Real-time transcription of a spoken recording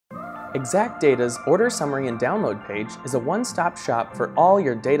ExactData's Order Summary and Download page is a one-stop shop for all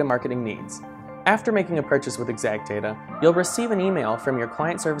your data marketing needs. After making a purchase with ExactData, you'll receive an email from your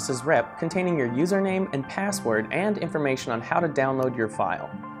client services rep containing your username and password and information on how to download your file.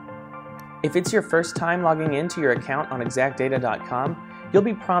 If it's your first time logging into your account on ExactData.com, you'll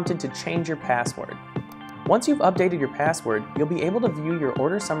be prompted to change your password. Once you've updated your password, you'll be able to view your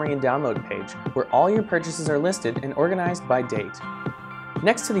Order Summary and Download page where all your purchases are listed and organized by date.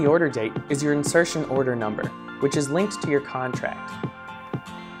 Next to the order date is your insertion order number, which is linked to your contract.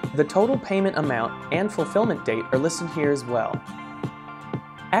 The total payment amount and fulfillment date are listed here as well.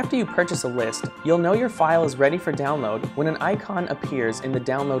 After you purchase a list, you'll know your file is ready for download when an icon appears in the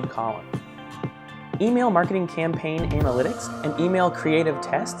download column. Email marketing campaign analytics and email creative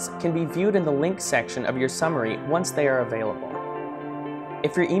tests can be viewed in the link section of your summary once they are available.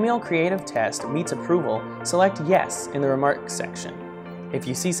 If your email creative test meets approval, select Yes in the remarks section. If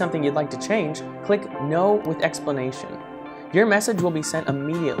you see something you'd like to change, click No with explanation. Your message will be sent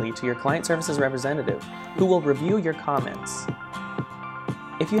immediately to your client services representative, who will review your comments.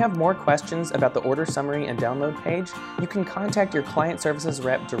 If you have more questions about the Order Summary and Download page, you can contact your client services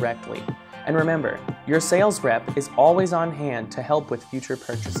rep directly. And remember, your sales rep is always on hand to help with future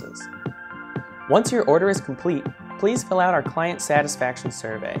purchases. Once your order is complete, please fill out our client satisfaction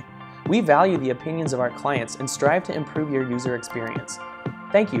survey. We value the opinions of our clients and strive to improve your user experience.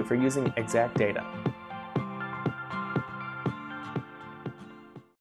 Thank you for using ExactData.